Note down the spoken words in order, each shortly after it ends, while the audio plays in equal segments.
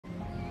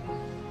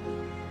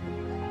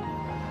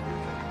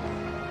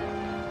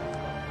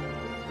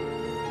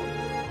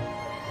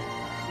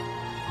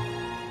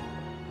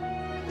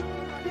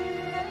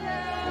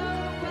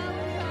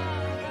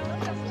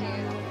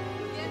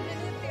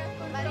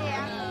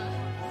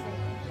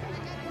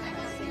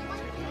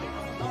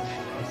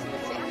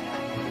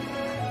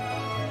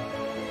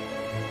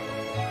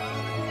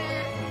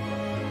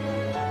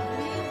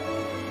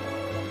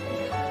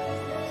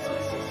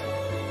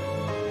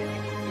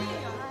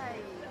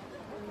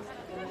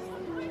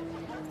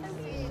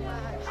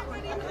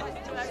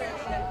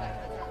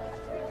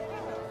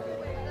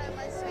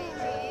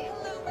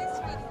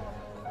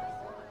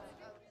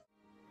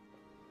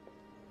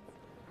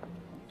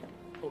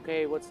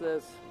Okay, what's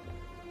this?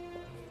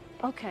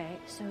 Okay,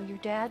 so your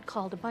dad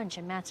called a bunch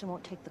and Matson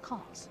won't take the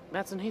calls.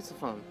 Matson hates the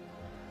phone.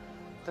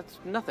 That's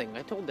nothing.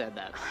 I told Dad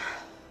that.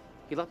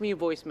 He left me a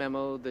voice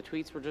memo. The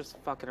tweets were just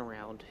fucking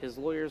around. His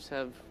lawyers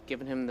have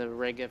given him the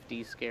Reg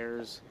FD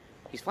scares.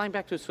 He's flying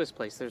back to his Swiss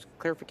place. There's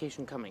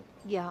clarification coming.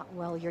 Yeah,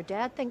 well, your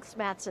dad thinks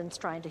Matson's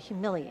trying to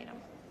humiliate him.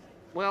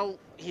 Well,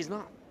 he's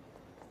not.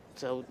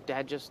 So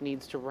Dad just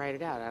needs to write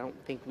it out. I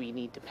don't think we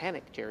need to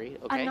panic, Gerri,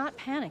 okay? I'm not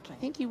panicking. I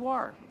think you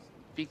are.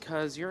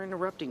 Because you're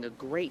interrupting a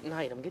great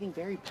night. I'm getting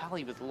very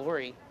pally with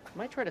Lori. I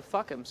might try to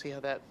fuck him, see how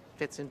that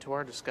fits into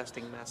our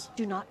disgusting mess.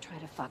 Do not try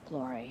to fuck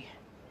Lori.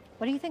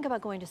 What do you think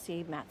about going to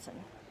see Matson?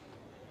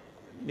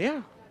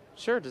 Yeah,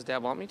 sure. Does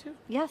Dad want me to?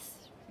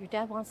 Yes, your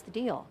dad wants the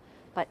deal,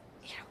 but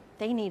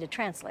they need a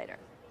translator.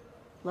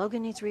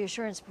 Logan needs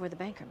reassurance before the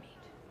banker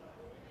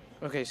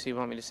meet. Okay, so you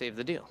want me to save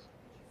the deal?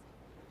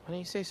 Why don't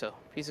you say so?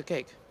 Piece of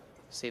cake.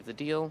 Save the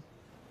deal,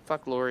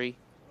 fuck Lori,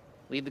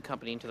 lead the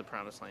company into the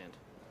promised land.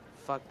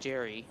 Fuck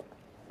Gerri.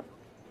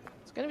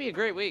 It's gonna be a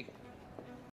great week.